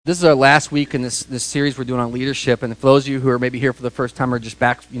This is our last week in this series we're doing on leadership, and for those of you who are maybe here for the first time or just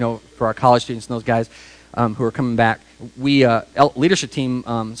back, for our college students and those guys who are coming back, we leadership team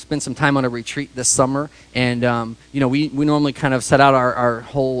spent some time on a retreat this summer, and we normally kind of set out our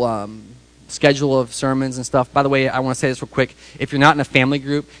whole schedule of sermons and stuff. By the way, I want to say this real quick. If you're not in a family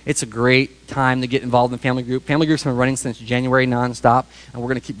group, it's a great time to get involved in a family group. Family groups have been running since January nonstop, and we're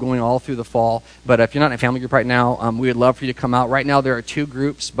going to keep going all through the fall. But if you're not in a family group right now, we would love for you to come out. Right now, there are 2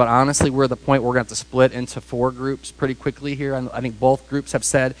 groups, but honestly, we're at the point where we're going to have to split into 4 groups pretty quickly here. I think both groups have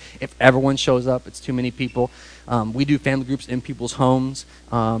said if everyone shows up, it's too many people. We do family groups in people's homes,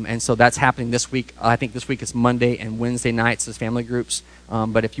 and so that's happening this week. I think this week it's Monday and Wednesday nights as family groups.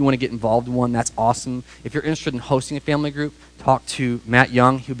 But if you want to get involved in one, that's awesome. If you're interested in hosting a family group, talk to Matt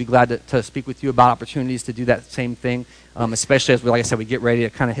Young. He'll be glad to speak with you about opportunities to do that same thing, especially as, like I said, we get ready to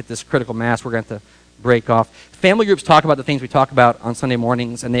kind of hit this critical mass. We're going to have to break off. Family groups talk about the things we talk about on Sunday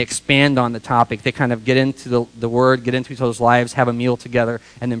mornings, and they expand on the topic. They kind of get into the Word, get into each other's lives, have a meal together,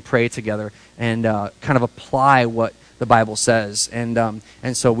 and then pray together, and kind of apply what the Bible says. And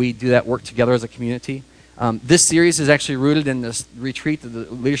so we do that work together as a community. This series is actually rooted in this retreat that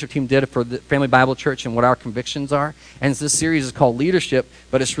the leadership team did for the Family Bible Church and what our convictions are. And this series is called Leadership,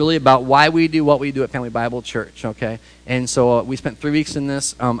 but it's really about why we do what we do at Family Bible Church, okay? And so we spent 3 weeks in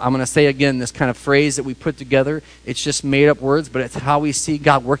this. I'm going to say again this kind of phrase that we put together. It's just made-up words, but it's how we see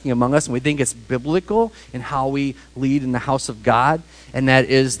God working among us, and we think it's biblical in how we lead in the house of God, and that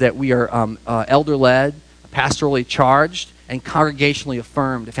is that we are elder-led, pastorally charged, and congregationally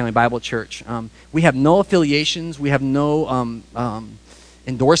affirmed at Family Bible Church. We have no affiliations. We have no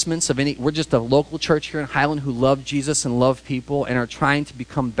endorsements of any. We're just a local church here in Highland who love Jesus and love people and are trying to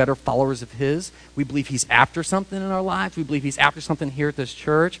become better followers of His. We believe He's after something in our lives. We believe He's after something here at this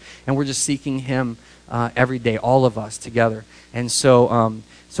church, and we're just seeking Him every day, all of us together. And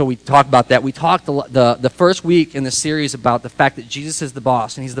so we talk about that. We talked the first week in the series about the fact that Jesus is the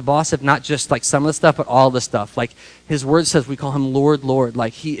boss, and He's the boss of not just like some of the stuff, but all the stuff. Like His Word says, we call Him Lord, Lord.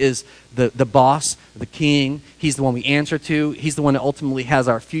 Like He is the boss, the King. He's the one we answer to. He's the one that ultimately has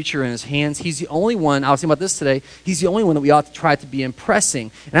our future in His hands. He's the only one, I was thinking about this today, He's the only one that we ought to try to be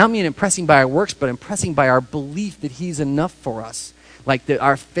impressing. And I don't mean impressing by our works, but impressing by our belief that He's enough for us. Like that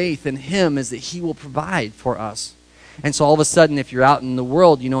our faith in Him is that He will provide for us. And so all of a sudden, if you're out in the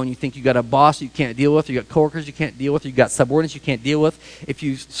world, and you think you got a boss you can't deal with, you got coworkers you can't deal with, you got subordinates you can't deal with, if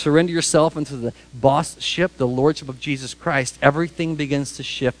you surrender yourself into the bossship, the lordship of Jesus Christ, everything begins to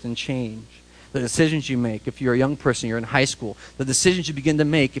shift and change. The decisions you make, if you're a young person, you're in high school, the decisions you begin to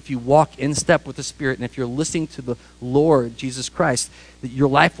make, if you walk in step with the Spirit, and if you're listening to the Lord, Jesus Christ, that your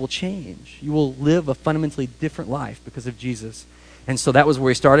life will change. You will live a fundamentally different life because of Jesus. And so that was where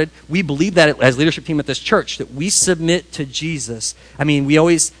we started. We believe that as leadership team at this church, that we submit to Jesus. I mean, we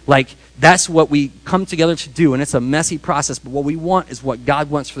always, that's what we come together to do, and it's a messy process, but what we want is what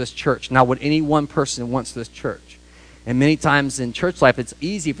God wants for this church, not what any one person wants for this church. And many times in church life, it's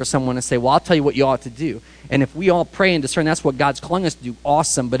easy for someone to say, well, I'll tell you what you ought to do. And if we all pray and discern that's what God's calling us to do,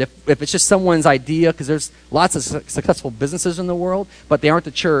 awesome. But if it's just someone's idea, because there's lots of successful businesses in the world, but they aren't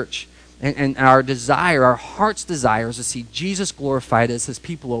the church, and our desire, our heart's desire is to see Jesus glorified as His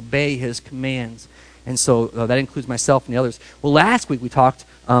people obey His commands. And so that includes myself and the others. Well, last week we talked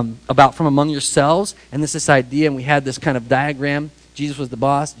about from among yourselves, and this idea, and we had this kind of diagram. Jesus was the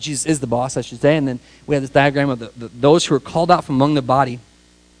boss. Jesus is the boss, I should say. And then we had this diagram of those who are called out from among the body.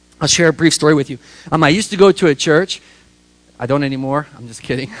 I'll share a brief story with you. I used to go to a church. I don't anymore. I'm just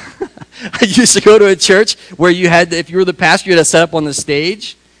kidding. I used to go to a church where you had, if you were the pastor, you had to set up on the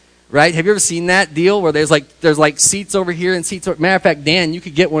stage. Right? Have you ever seen that deal where there's seats over here and seats over? Matter of fact, Dan, you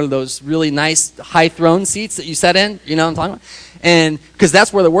could get one of those really nice high throne seats that you sat in. You know what I'm talking about? And because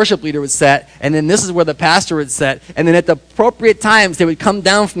that's where the worship leader would sit, and then this is where the pastor would sit, and then at the appropriate times they would come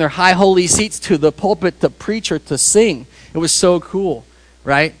down from their high holy seats to the pulpit to preach or to sing. It was so cool,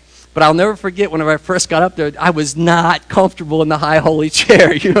 right? But I'll never forget whenever I first got up there, I was not comfortable in the high holy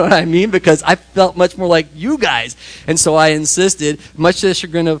chair, you know what I mean? Because I felt much more like you guys. And so I insisted, much to the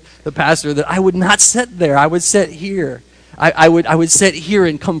chagrin of the pastor, that I would not sit there. I would sit here. I would sit here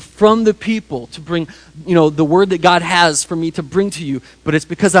and come from the people to bring, the word that God has for me to bring to you. But it's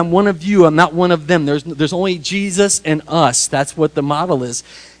because I'm one of you. I'm not one of them. There's only Jesus and us. That's what the model is.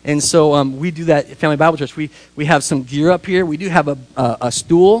 And so we do that at Family Bible Church. We have some gear up here. We do have a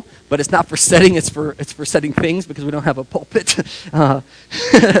stool, but it's not for setting. It's for setting things because we don't have a pulpit.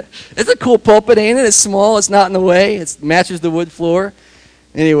 It's a cool pulpit, ain't it? It's small. It's not in the way. It matches the wood floor.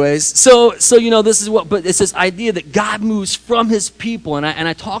 Anyways, so this is but it's this idea that God moves from his people. And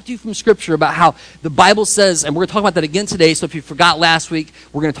I talked to you from Scripture about how the Bible says, and we're going to talk about that again today. So if you forgot last week,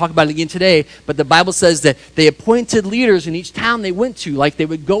 we're going to talk about it again today. But the Bible says that they appointed leaders in each town they went to. Like they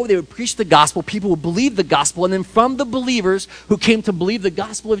would go, they would preach the gospel, people would believe the gospel, and then from the believers who came to believe the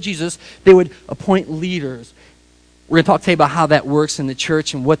gospel of Jesus, they would appoint leaders. We're going to talk today about how that works in the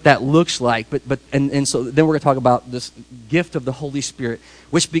church and what that looks like. And so then we're going to talk about this gift of the Holy Spirit,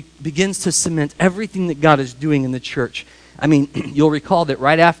 which begins to cement everything that God is doing in the church. I mean, you'll recall that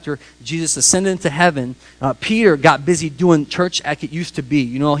right after Jesus ascended into heaven, Peter got busy doing church like it used to be.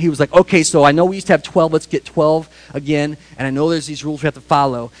 You know, he was like, okay, so I know we used to have 12, let's get 12 again. And I know there's these rules we have to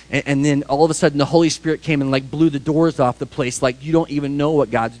follow. And then all of a sudden the Holy Spirit came and like blew the doors off the place. Like you don't even know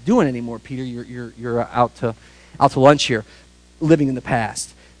what God's doing anymore, Peter. You're out to lunch here, living in the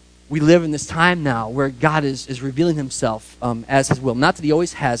past. We live in this time now where God is revealing himself as his will. Not that he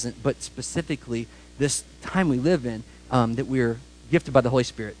always hasn't, but specifically this time we live in, that we're gifted by the Holy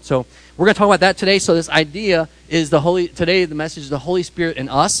Spirit. So we're going to talk about that today. So this idea is today the message is the Holy Spirit in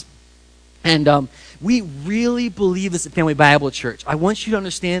us. And we really believe this at Family Bible Church. I want you to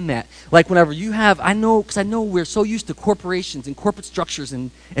understand that. Like whenever you have, I know we're so used to corporations and corporate structures and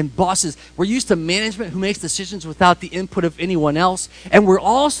bosses. We're used to management who makes decisions without the input of anyone else. And we're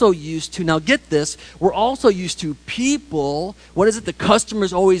also used to, now get this, we're also used to people, what is it, the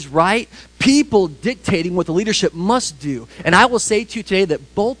customer's always right? People dictating what the leadership must do. And I will say to you today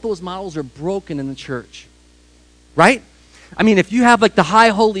that both those models are broken in the church. Right? I mean, if you have like the high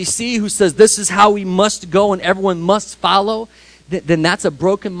holy see who says this is how we must go and everyone must follow, then that's a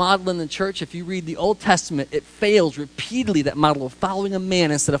broken model in the church. If you read the Old Testament, it fails repeatedly, that model of following a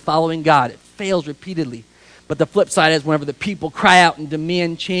man instead of following God. It fails repeatedly. But the flip side is whenever the people cry out and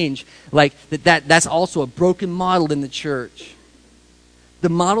demand change, like that's also a broken model in the church. The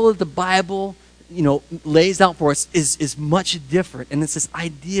model of the Bible, lays out for us is much different. And it's this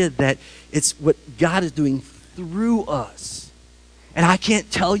idea that it's what God is doing through us. And I can't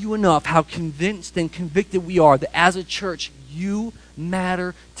tell you enough how convinced and convicted we are that as a church, you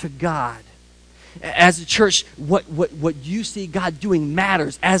matter to God. As a church, what you see God doing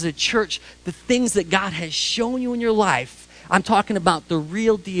matters. As a church, the things that God has shown you in your life, I'm talking about the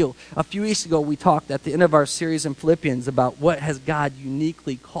real deal. A few weeks ago, we talked at the end of our series in Philippians about what has God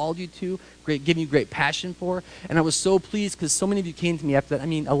uniquely called you to, giving you great passion for. And I was so pleased because so many of you came to me after that. I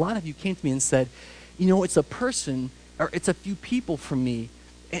mean, a lot of you came to me and said, it's a person, or it's a few people for me,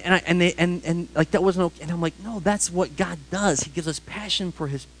 and like that wasn't okay. And I'm like, no, that's what God does. He gives us passion for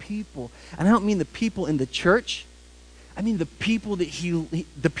his people, and I don't mean the people in the church. I mean the people that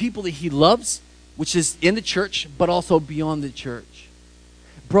he loves, which is in the church, but also beyond the church.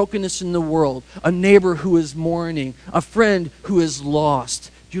 Brokenness in the world, a neighbor who is mourning, a friend who is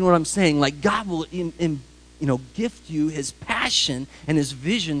lost. Do you know what I'm saying? Like God will gift you his passion and his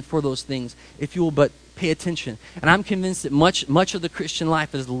vision for those things if you will but pay attention. And I'm convinced that much of the Christian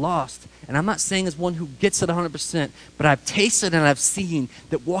life is lost. And I'm not saying as one who gets it 100%, but I've tasted and I've seen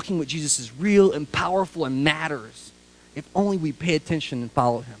that walking with Jesus is real and powerful and matters if only we pay attention and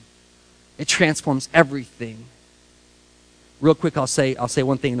follow him. It transforms everything. Real quick, I'll say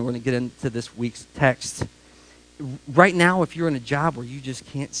one thing and then we're going to get into this week's text. Right now, if you're in a job where you just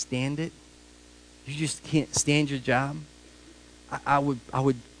can't stand it, you just can't stand your job, I would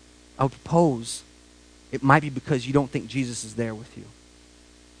propose it might be because you don't think Jesus is there with you.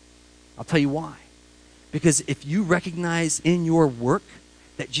 I'll tell you why. Because if you recognize in your work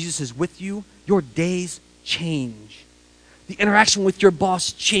that Jesus is with you, your days change. The interaction with your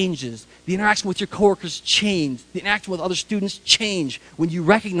boss changes. The interaction with your coworkers change. The interaction with other students change when you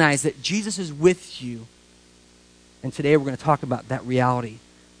recognize that Jesus is with you. And today we're going to talk about that reality.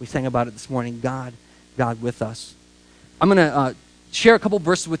 We sang about it this morning, God with us. I'm going to share a couple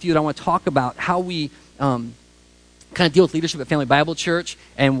verses with you that I want to talk about how we kind of deal with leadership at Family Bible Church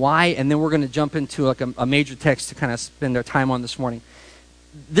and why, and then we're going to jump into like a major text to kind of spend our time on this morning.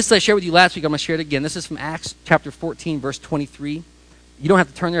 This I shared with you last week. I'm going to share it again. This is from Acts chapter 14, verse 23. You don't have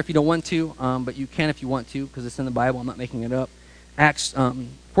to turn there if you don't want to, but you can if you want to because it's in the Bible. I'm not making it up. Acts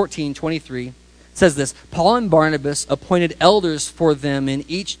 14, 23 says this, Paul and Barnabas appointed elders for them in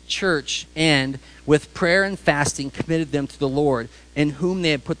each church and with prayer and fasting committed them to the Lord in whom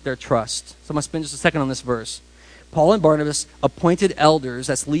they had put their trust. So I'm going to spend just a second on this verse. Paul and Barnabas appointed elders,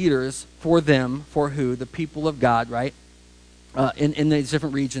 that's leaders, for them, for who? The people of God, right? In these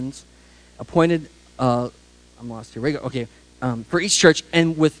different regions. Appointed, I'm lost here. Okay. For each church,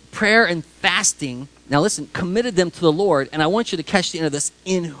 and with prayer and fasting, now listen, committed them to the Lord, and I want you to catch the end of this,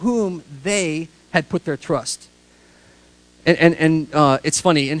 in whom they had put their trust. And it's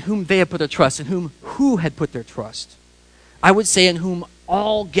funny, in whom they had put their trust, in who had put their trust. I would say in whom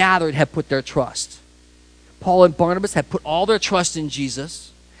all gathered had put their trust. Paul and Barnabas had put all their trust in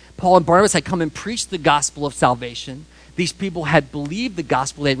Jesus. Paul and Barnabas had come and preached the gospel of salvation. These people had believed the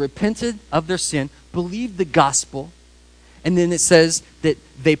gospel. They had repented of their sin, believed the gospel. And then it says that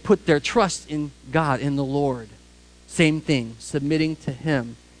they put their trust in God, in the Lord. Same thing, submitting to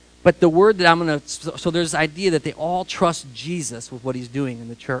him. But the word that I'm going to, so there's this idea that they all trust Jesus with what he's doing in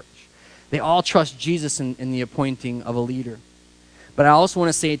the church. They all trust Jesus in the appointing of a leader. But I also want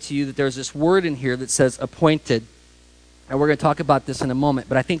to say to you that there's this word in here that says appointed. And we're going to talk about this in a moment.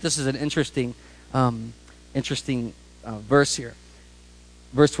 But I think this is an interesting verse here.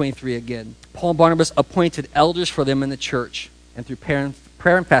 Verse 23 again. Paul and Barnabas appointed elders for them in the church, and through prayer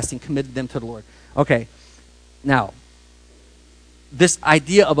and fasting committed them to the Lord. Okay, now, this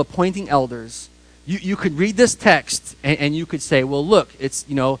idea of appointing elders, you could read this text and you could say, well, look, it's,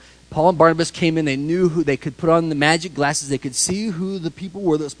 Paul and Barnabas came in, they knew who, they could put on the magic glasses, they could see who the people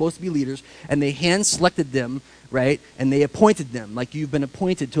were that were supposed to be leaders, and they hand-selected them, right? And they appointed them, like you've been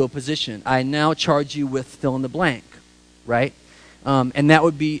appointed to a position. I now charge you with fill in the blank, right? And that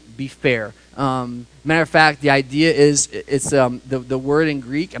would be fair. Matter of fact, the idea is, it's the word in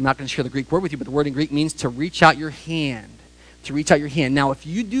Greek, I'm not going to share the Greek word with you, but the word in Greek means to reach out your hand. To reach out your hand. Now, if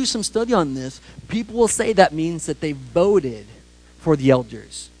you do some study on this, people will say that means that they voted for the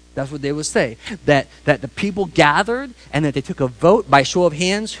elders. That's what they would say. That the people gathered and that they took a vote by show of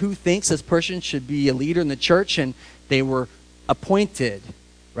hands who thinks this person should be a leader in the church, and they were appointed,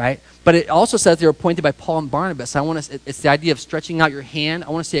 right? But it also says they were appointed by Paul and Barnabas. It's the idea of stretching out your hand.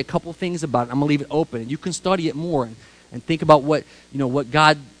 I want to say a couple things about it. I'm going to leave it open. You can study it more and think about what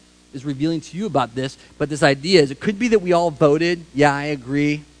God is revealing to you about this. But this idea is, it could be that we all voted, yeah, I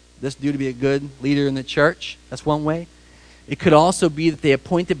agree, this dude to be a good leader in the church. That's one way. It could also be that they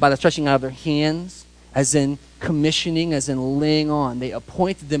appointed by the stretching out of their hands, as in commissioning, as in laying on. They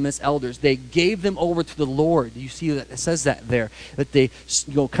appointed them as elders. They gave them over to the Lord. You see that it says that there, that they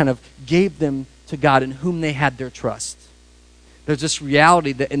kind of gave them to God in whom they had their trust. There's this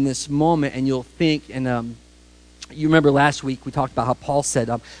reality that in this moment, and you'll think, and you remember last week we talked about how Paul said,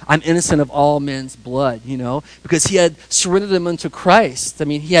 I'm innocent of all men's blood, because he had surrendered them unto Christ. I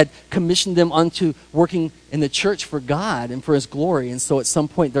mean, he had commissioned them unto working in the church for God and for his glory. And so at some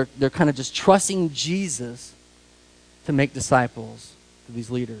point they're kind of just trusting Jesus to make disciples to these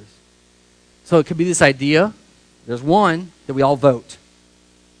leaders. So it could be this idea. There's one that we all vote.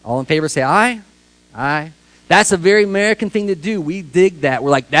 All in favor say aye. Aye. That's a very American thing to do. We dig that.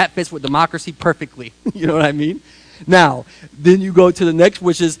 We're like, that fits with democracy perfectly. You know what I mean? Now, then you go to the next,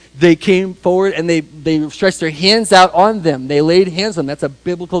 which is they came forward and they stretched their hands out on them. They laid hands on them. That's a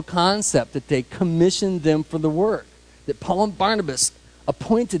biblical concept, that they commissioned them for the work, that Paul and Barnabas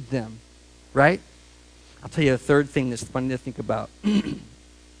appointed them, right? I'll tell you a third thing that's funny to think about.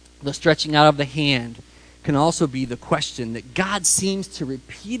 The stretching out of the hand can also be the question that God seems to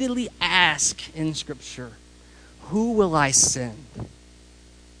repeatedly ask in Scripture. Who will I send?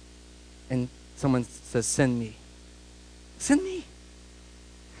 And someone says, send me. Send me.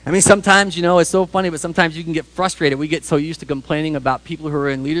 I mean, sometimes, it's so funny, but sometimes you can get frustrated. We get so used to complaining about people who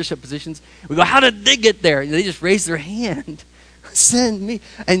are in leadership positions. We go, how did they get there? And they just raise their hand. Send me.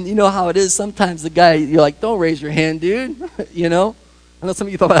 And you know how it is. Sometimes the guy, you're like, don't raise your hand, dude. I know some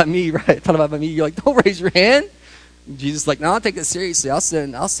of you thought about me, right? Thought about me. You're like, don't raise your hand. And Jesus is like, no, I'll take it seriously. I'll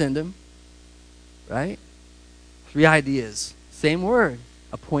send him. Right? 3 ideas. Same word.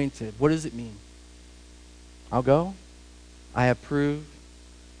 Appointed. What does it mean? I'll go. I approve,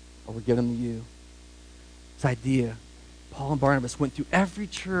 or we're giving them to you. This idea, Paul and Barnabas went through every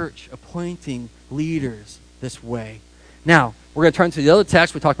church appointing leaders this way. Now, we're going to turn to the other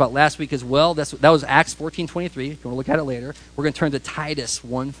text we talked about last week as well. That was Acts 14:23. If you want to look at it later. We're going to turn to Titus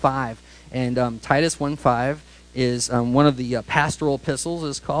 1:5. And Titus 1:5 is one of the pastoral epistles,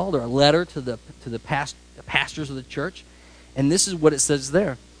 is called, or a letter to the pastors of the church. And this is what it says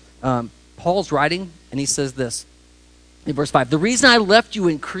there. Paul's writing, and he says this. In verse 5, the reason I left you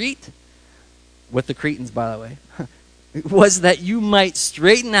in Crete, with the Cretans, by the way, was that you might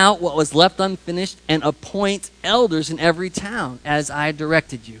straighten out what was left unfinished and appoint elders in every town, as I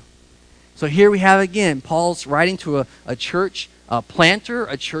directed you. So here we have again, Paul's writing to a church planter,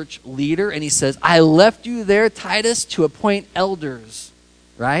 a church leader, and he says, I left you there, Titus, to appoint elders,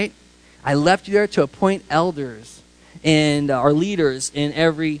 right? I left you there to appoint elders and our leaders in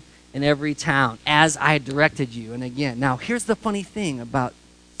every town, as I directed you. And again, now here's the funny thing about,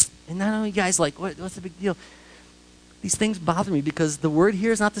 and not only guys like, what's the big deal? These things bother me because the word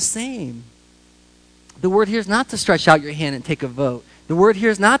here is not the same. The word here is not to stretch out your hand and take a vote. The word here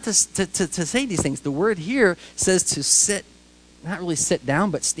is not to say these things. The word here says to sit, not really sit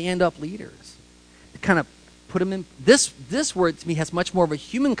down, but stand up leaders. To kind of put them in. This word to me has much more of a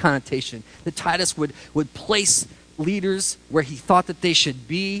human connotation. That Titus would place leaders where he thought that they should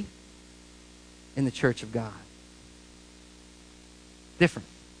be in the church of God. Different.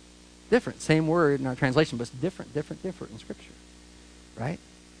 Same word in our translation, but it's different in Scripture. Right?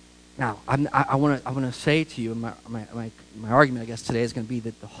 Now, I want to say to you, my argument, I guess, today is going to be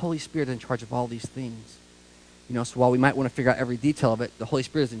that the Holy Spirit is in charge of all these things. So while we might want to figure out every detail of it, the Holy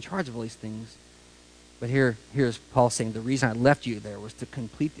Spirit is in charge of all these things. But here's Paul saying, the reason I left you there was to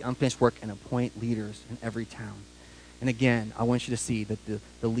complete the unfinished work and appoint leaders in every town. And again, I want you to see that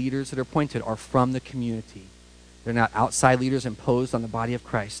the leaders that are appointed are from the community. They're not outside leaders imposed on the body of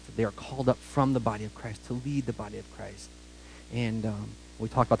Christ. They are called up from the body of Christ to lead the body of Christ. And we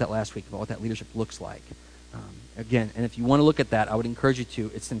talked about that last week, about what that leadership looks like. Again, and if you want to look at that, I would encourage you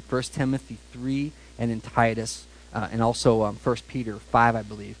to. It's in 1 Timothy 3 and in Titus, and also 1 Peter 5, I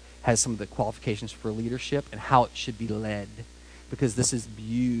believe, has some of the qualifications for leadership and how it should be led. Because this is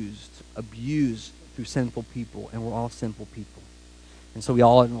abused through sinful people, and we're all sinful people. And so we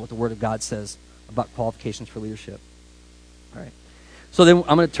all know what the Word of God says about qualifications for leadership. All right. So then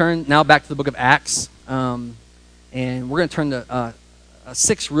I'm going to turn now back to the book of Acts, and we're going to turn to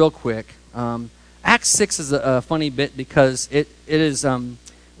 6 real quick. Acts 6 is a funny bit because it is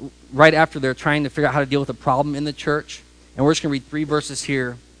right after they're trying to figure out how to deal with a problem in the church. And we're just going to read 3 verses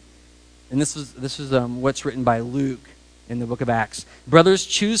here. And this is what's written by Luke in the book of Acts. Brothers,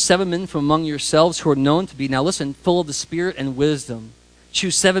 choose 7 men from among yourselves who are known to be, now listen, full of the Spirit and wisdom.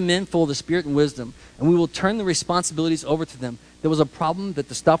 Choose 7 men full of the Spirit and wisdom, and we will turn the responsibilities over to them. There was a problem that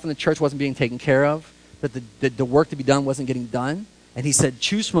the stuff in the church wasn't being taken care of, that the work to be done wasn't getting done. And he said,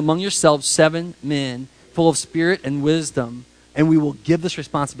 choose from among yourselves 7 men full of spirit and wisdom, and we will give this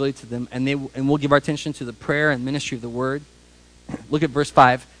responsibility to them, and we'll give our attention to the prayer and ministry of the word. Look at verse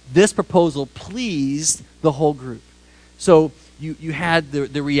 5. This proposal pleased the whole group. So you had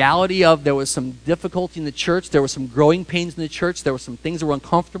the reality of there was some difficulty in the church, there were some growing pains in the church, there were some things that were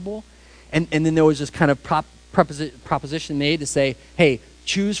uncomfortable, and then there was this kind of proposition made to say, hey,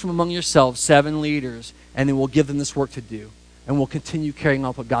 choose from among yourselves 7 leaders, and then we'll give them this work to do. And we'll continue carrying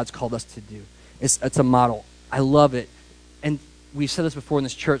out what God's called us to do. It's a model. I love it. And we've said this before in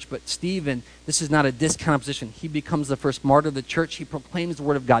this church, but Stephen, this is not a discount position. He becomes the first martyr of the church. He proclaims the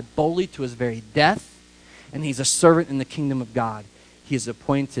word of God boldly to his very death. And he's a servant in the kingdom of God. He is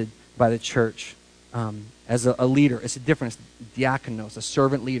appointed by the church as a leader. It's a difference. Diakonos, a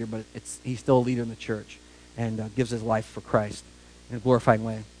servant leader, but he's still a leader in the church and gives his life for Christ in a glorifying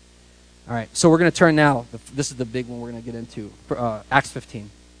way. All right, so we're going to turn now. This is the big one we're going to get into, for, Acts 15.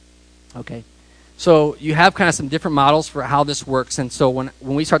 Okay, so you have kind of some different models for how this works. And so when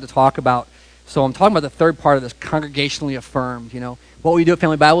we start to talk about, so I'm talking about the third part of this, congregationally affirmed. What we do at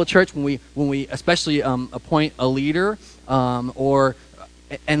Family Bible Church when we especially appoint a leader, and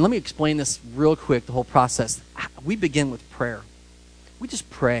let me explain this real quick, the whole process. We begin with prayer. We just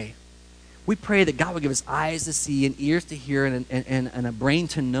pray. We pray that God would give us eyes to see and ears to hear and a brain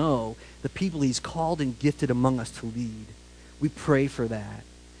to know the people he's called and gifted among us to lead. We pray for that.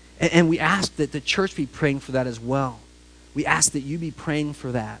 And we ask that the church be praying for that as well. We ask that you be praying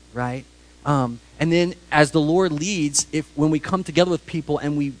for that, right? And then as the Lord leads, when we come together with people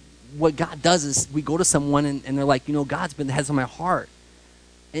and what God does is we go to someone and they're like, God's been the heads of my heart.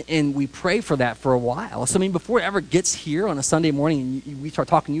 And we pray for that for a while. So, before it ever gets here on a Sunday morning and we start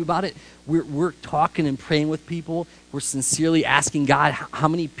talking to you about it, we're talking and praying with people. We're sincerely asking God, how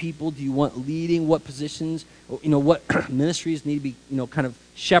many people do you want leading? What positions, what ministries need to be, kind of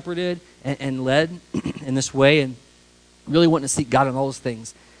shepherded and led in this way? And really wanting to seek God on all those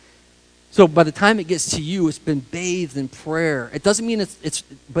things. So by the time it gets to you, it's been bathed in prayer. It doesn't mean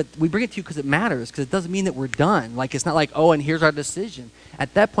but we bring it to you because it matters, because it doesn't mean that we're done. Like, it's not like, and here's our decision.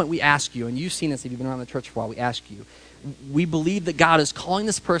 At that point, we ask you, and you've seen this if you've been around the church for a while, we ask you, we believe that God is calling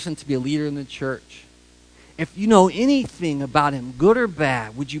this person to be a leader in the church. If you know anything about him, good or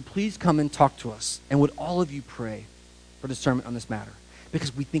bad, would you please come and talk to us? And would all of you pray for discernment on this matter?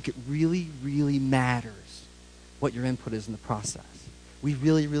 Because we think it really, really matters what your input is in the process. We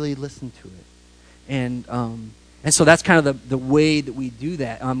really, really listen to it. And so that's kind of the way that we do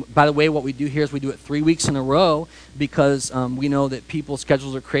that. By the way, what we do here is we do it 3 weeks in a row because we know that people's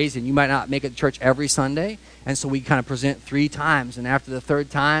schedules are crazy and you might not make it to church every Sunday. And so we kind of present 3 times. And after the 3rd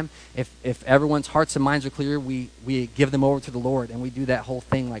time, if everyone's hearts and minds are clear, we give them over to the Lord. And we do that whole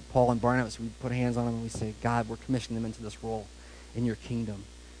thing like Paul and Barnabas. We put hands on them and we say, God, we're commissioning them into this role in your kingdom.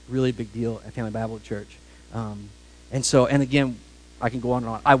 really big deal at Family Bible Church. And again, I can go on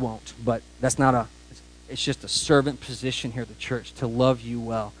and on. I won't, but that's not it's just a servant position here at the church to love you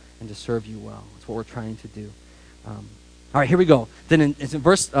well and to serve you well. That's what we're trying to do. All right, here we go. Then it's in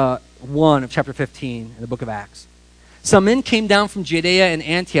verse 1 of chapter 15 in the book of Acts. Some men came down from Judea and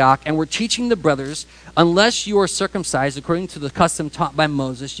Antioch and were teaching the brothers, unless you are circumcised according to the custom taught by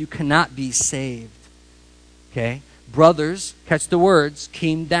Moses, you cannot be saved. Okay? Brothers, catch the words,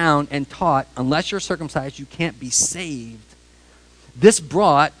 came down and taught, unless you're circumcised, you can't be saved. This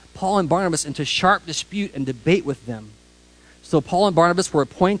brought Paul and Barnabas into sharp dispute and debate with them. So Paul and Barnabas were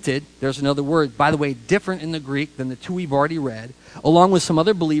appointed, there's another word, by the way, different in the Greek than the two we've already read, along with some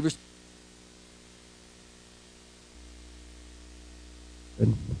other believers.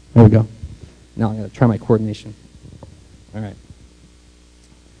 Good. There we go. Now I'm going to try my coordination. All right.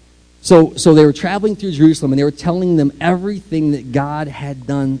 So they were traveling through Jerusalem, and they were telling them everything that God had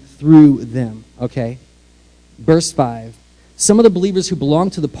done through them. Okay? Verse 5. Some of the believers who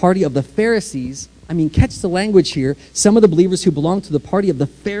belonged to the party of the Pharisees, catch the language here. Some of the believers who belonged to the party of the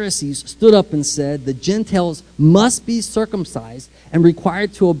Pharisees stood up and said, the Gentiles must be circumcised and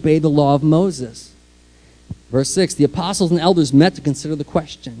required to obey the law of Moses. Verse 6, the apostles and elders met to consider the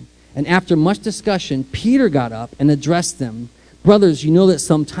question. And after much discussion, Peter got up and addressed them. Brothers, you know that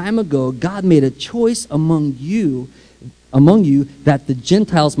some time ago God made a choice among you that the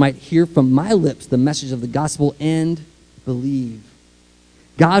Gentiles might hear from my lips the message of the gospel and believe.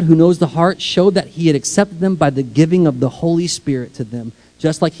 God, who knows the heart, showed that he had accepted them by the giving of the Holy Spirit to them,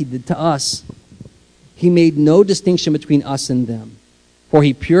 just like he did to us. He made no distinction between us and them, for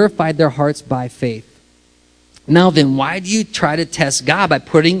he purified their hearts by faith. Now then, why do you try to test God by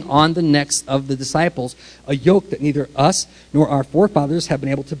putting on the necks of the disciples a yoke that neither us nor our forefathers have been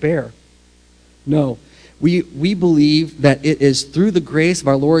able to bear? No, we believe that it is through the grace of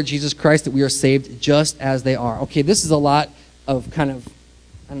our Lord Jesus Christ that we are saved just as they are. Okay, this is a lot of kind of,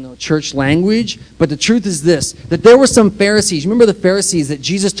 church language, but the truth is this, that there were some Pharisees. Remember the Pharisees that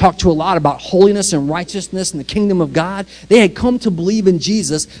Jesus talked to a lot about holiness and righteousness and the kingdom of God? They had come to believe in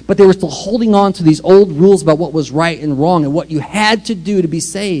Jesus, but they were still holding on to these old rules about what was right and wrong and what you had to do to be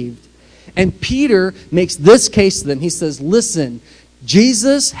saved. And Peter makes this case to them. He says, listen,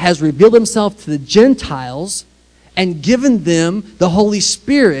 Jesus has revealed himself to the Gentiles and given them the Holy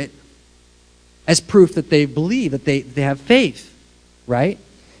Spirit as proof that they believe, that they have faith, right?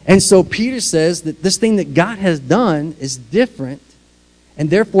 And so Peter says that this thing that God has done is different and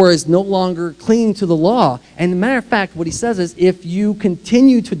therefore is no longer clinging to the law. And as a matter of fact, what he says is if you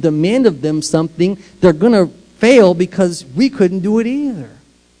continue to demand of them something, they're going to fail because we couldn't do it either,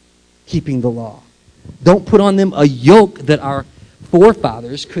 keeping the law. Don't put on them a yoke that our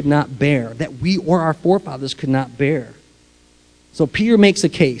forefathers could not bear, that we or our forefathers could not bear. So Peter makes a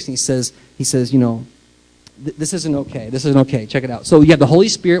case, and he says, this isn't okay. This isn't okay. Check it out. So the Holy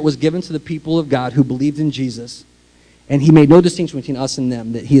Spirit was given to the people of God who believed in Jesus, and he made no distinction between us and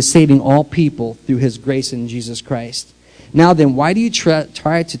them, that he is saving all people through his grace in Jesus Christ. Now then, why do you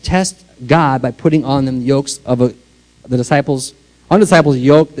try to test God by putting on them the yokes of the disciples a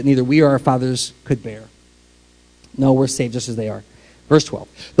yoke that neither we or our fathers could bear? No, we're saved just as they are. Verse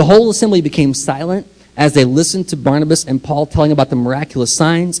 12. The whole assembly became silent as they listened to Barnabas and Paul telling about the miraculous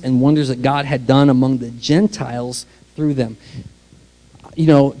signs and wonders that God had done among the Gentiles through them.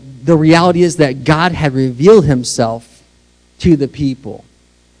 The reality is that God had revealed himself to the people,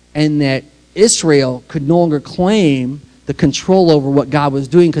 and that Israel could no longer claim the control over what God was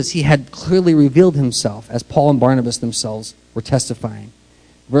doing because he had clearly revealed himself, as Paul and Barnabas themselves were testifying.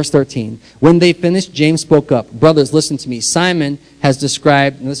 Verse 13, when they finished, James spoke up. Brothers, listen to me. Simon has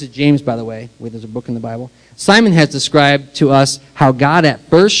described, and this is James, by the way. There's a book in the Bible. Simon has described to us how God at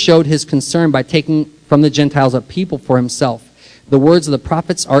first showed his concern by taking from the Gentiles a people for himself. The words of the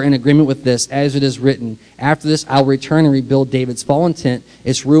prophets are in agreement with this, as it is written, after this I will return and rebuild David's fallen tent.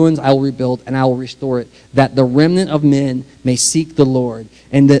 Its ruins I will rebuild, and I will restore it, that the remnant of men may seek the Lord,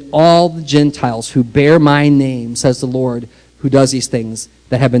 and that all the Gentiles who bear my name, says the Lord, who does these things,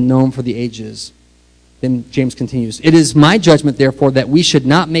 that have been known for the ages. Then James continues, it is my judgment, therefore, that we should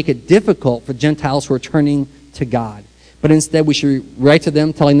not make it difficult for Gentiles who are turning to God, but instead we should write to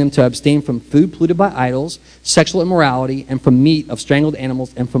them, telling them to abstain from food polluted by idols, sexual immorality, and from meat of strangled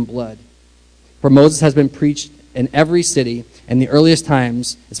animals, and from blood. For Moses has been preached in every city, and in the earliest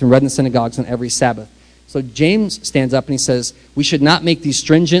times it's been read in the synagogues on every Sabbath. So James stands up and he says, we should not make these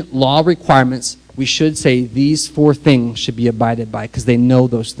stringent law requirements. We should say these 4 things should be abided by, because they know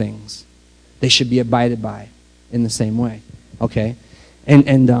those things. They should be abided by in the same way. Okay?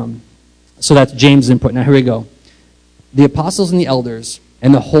 And so that's James' input. Now here we go. The apostles and the elders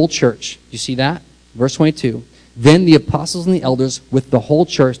and the whole church. You see that? Verse 22. Then the apostles and the elders with the whole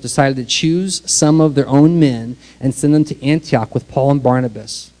church decided to choose some of their own men and send them to Antioch with Paul and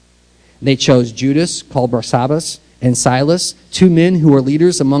Barnabas. They chose Judas, called Barsabbas, and Silas, 2 men who were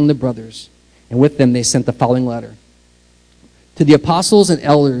leaders among the brothers. And with them they sent the following letter. To the apostles and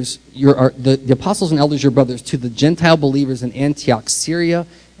elders, your brothers, to the Gentile believers in Antioch, Syria,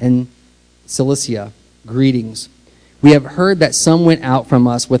 and Cilicia, greetings. We have heard that some went out from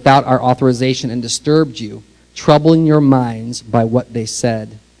us without our authorization and disturbed you, troubling your minds by what they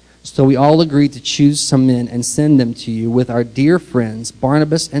said. So we all agreed to choose some men and send them to you with our dear friends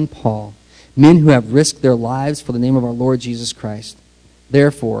Barnabas and Paul, men who have risked their lives for the name of our Lord Jesus Christ.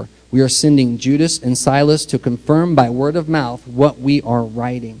 Therefore, we are sending Judas and Silas to confirm by word of mouth what we are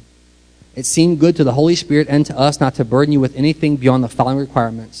writing. It seemed good to the Holy Spirit and to us not to burden you with anything beyond the following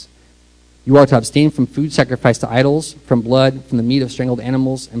requirements. You are to abstain from food sacrificed to idols, from blood, from the meat of strangled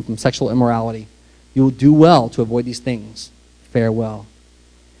animals, and from sexual immorality. You will do well to avoid these things. Farewell.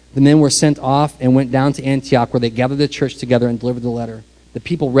 The men were sent off and went down to Antioch, where they gathered the church together and delivered the letter. The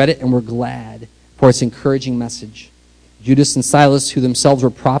people read it and were glad for its encouraging message. Judas and Silas, who themselves were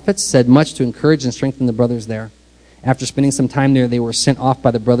prophets, said much to encourage and strengthen the brothers there. After spending some time there, they were sent off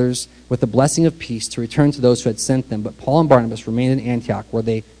by the brothers with the blessing of peace to return to those who had sent them. But Paul and Barnabas remained in Antioch, where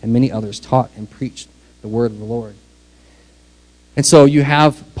they and many others taught and preached the word of the Lord. And so you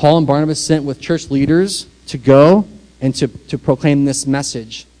have Paul and Barnabas sent with church leaders to go and to proclaim this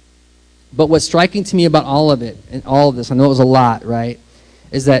message. But what's striking to me about all of it, and all of this, I know it was a lot, right,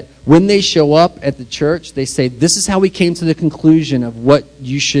 is that when they show up at the church, they say, this is how we came to the conclusion of what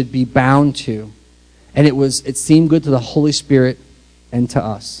you should be bound to. And it seemed good to the Holy Spirit and to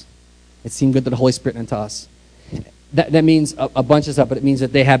us. It seemed good to the Holy Spirit and to us. That means a bunch of stuff, but it means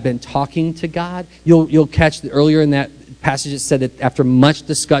that they have been talking to God. You'll catch that earlier in that passage it said that after much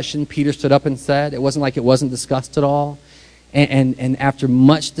discussion, Peter stood up and said, it wasn't like it wasn't discussed at all. And after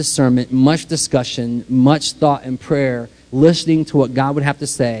much discernment, much discussion, much thought and prayer, listening to what God would have to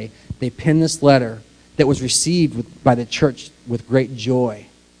say, they penned this letter that was received by the church with great joy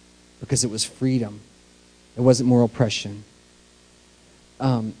because it was freedom. It wasn't more oppression.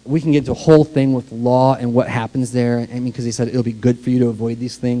 We can get into a whole thing with law and what happens there. I mean, because he said it'll be good for you to avoid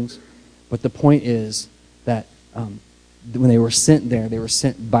these things. But the point is that when they were sent there, they were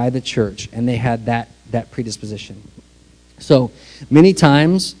sent by the church, and they had that predisposition. So many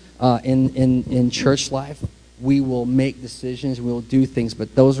times in church life, we will make decisions, we will do things,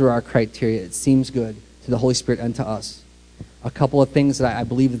 but those are our criteria. It seems good to the Holy Spirit and to us. A couple of things that I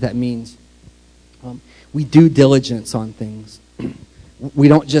believe that means. We do diligence on things. We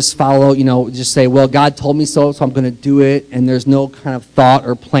don't just follow, just say, well, God told me so I'm going to do it, and there's no kind of thought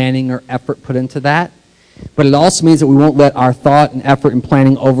or planning or effort put into that. But it also means that we won't let our thought and effort and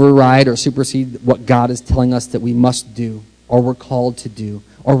planning override or supersede what God is telling us that we must do, or we're called to do,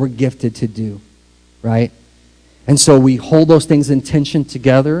 or we're gifted to do, right? And so we hold those things in tension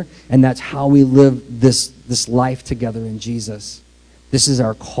together, and that's how we live this life together in Jesus. This is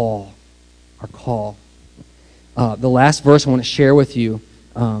our call. Our call. The last verse I want to share with you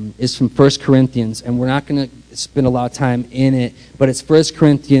is from 1 Corinthians, and we're not going to spend a lot of time in it, but it's 1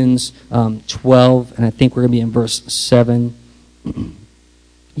 Corinthians 12, and I think we're going to be in verse 7.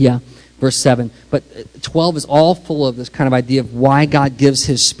 Yeah, verse 7. But 12 is all full of this kind of idea of why God gives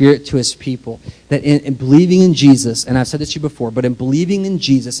His Spirit to His people. That in believing in Jesus, and I've said this to you before, but in believing in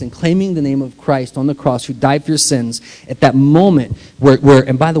Jesus and claiming the name of Christ on the cross who died for your sins, at that moment where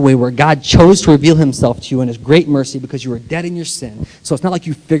and by the way, where God chose to reveal Himself to you in His great mercy because you were dead in your sin. So it's not like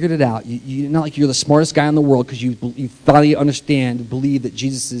you figured it out. You're not like you're the smartest guy in the world because you finally understand, believe that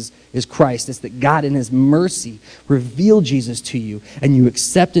Jesus is Christ. It's that God in His mercy revealed Jesus to you, and you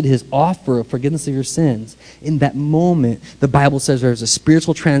accepted His offer of forgiveness of your sins. In that moment, the Bible says there's a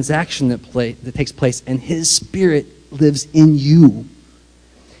spiritual transaction that takes place, and His Spirit lives in you.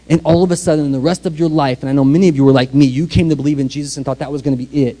 And all of a sudden, in the rest of your life, and I know many of you were like me, you came to believe in Jesus and thought that was going to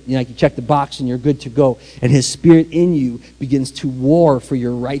be it. You check the box and you're good to go. And His Spirit in you begins to war for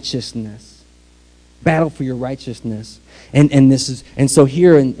your righteousness. Battle for your righteousness. And so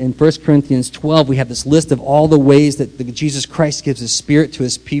here in 1 Corinthians 12, we have this list of all the ways that Jesus Christ gives His Spirit to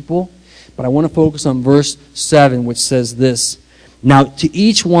His people. But I want to focus on verse 7, which says this: now to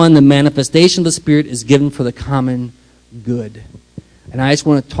each one the manifestation of the Spirit is given for the common good. And I just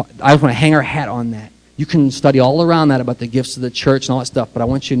want to hang our hat on that. You can study all around that about the gifts of the church and all that stuff, but I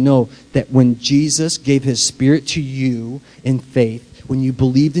want you to know that when Jesus gave His Spirit to you in faith, when you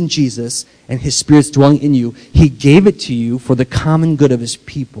believed in Jesus and His Spirit's dwelling in you, He gave it to you for the common good of His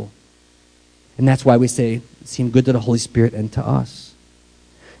people. And that's why we say it seemed good to the Holy Spirit and to us.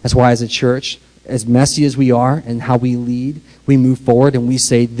 That's why as a church, as messy as we are and how we lead, we move forward and we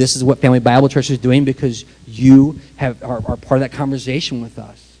say, this is what Family Bible Church is doing because you are part of that conversation with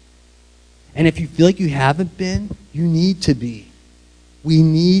us. And if you feel like you haven't been, you need to be. We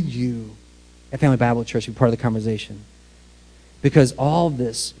need you at Family Bible Church to be part of the conversation. Because all of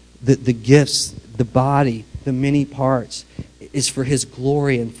this, the gifts, the body, the many parts, is for His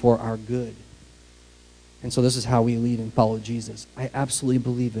glory and for our good. And so this is how we lead and follow Jesus. I absolutely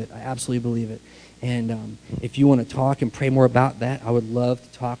believe it. I absolutely believe it. And if you want to talk and pray more about that, I would love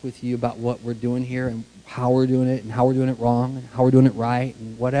to talk with you about what we're doing here and how we're doing it and how we're doing it wrong and how we're doing it right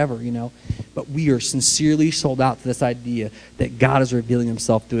and whatever, But we are sincerely sold out to this idea that God is revealing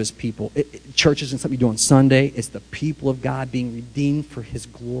Himself through His people. Church isn't something you do on Sunday. It's the people of God being redeemed for His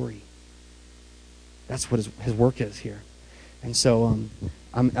glory. That's what His work is here. And so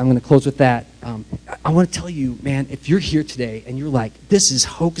I'm going to close with that. I want to tell you, man, if you're here today and you're like, this is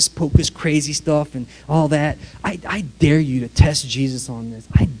hocus pocus crazy stuff and all that, I dare you to test Jesus on this.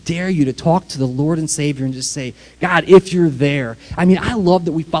 I dare you to talk to the Lord and Savior and just say, God, if you're there. I mean, I love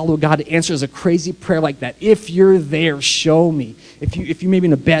that we follow God to answer as a crazy prayer like that. If you're there, show me. If you may be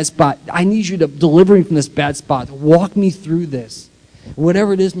in a bad spot, I need you to deliver me from this bad spot. Walk me through this.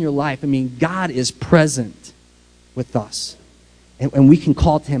 Whatever it is in your life, I mean, God is present with us. And we can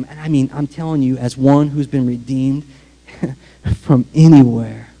call to Him. And I mean, I'm telling you, as one who's been redeemed from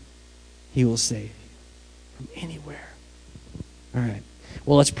anywhere, He will save you. From anywhere. All right.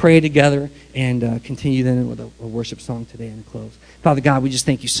 Well, let's pray together and continue then with a worship song today and close. Father God, we just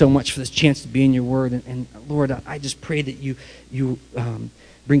thank you so much for this chance to be in your word. And Lord, I just pray that you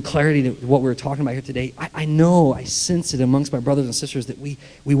bring clarity to what we were talking about here today. I know, I sense it amongst my brothers and sisters that we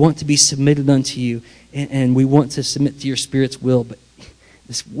want to be submitted unto you and we want to submit to your Spirit's will. But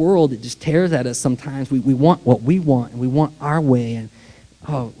this world, it just tears at us sometimes. We want what we want and we want our way. And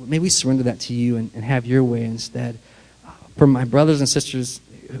may we surrender that to you and have your way instead. For my brothers and sisters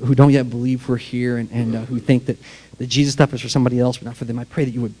who don't yet believe we're here and who think that the Jesus stuff is for somebody else but not for them, I pray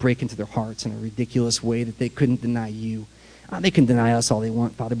that you would break into their hearts in a ridiculous way that they couldn't deny you. They can deny us all they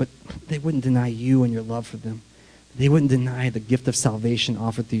want, Father, but they wouldn't deny you and your love for them. They wouldn't deny the gift of salvation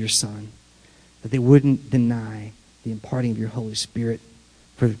offered through your Son. That they wouldn't deny the imparting of your Holy Spirit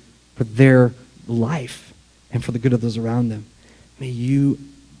for their life and for the good of those around them. May you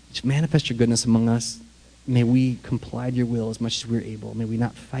manifest your goodness among us. May we comply to your will as much as we're able. May we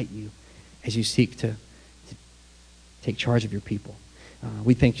not fight you as you seek to take charge of your people.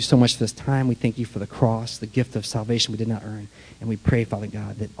 We thank you so much for this time. We thank you for the cross, the gift of salvation we did not earn. And we pray, Father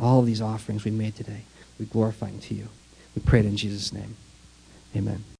God, that all of these offerings we made today, we glorify to you. We pray it in Jesus' name. Amen.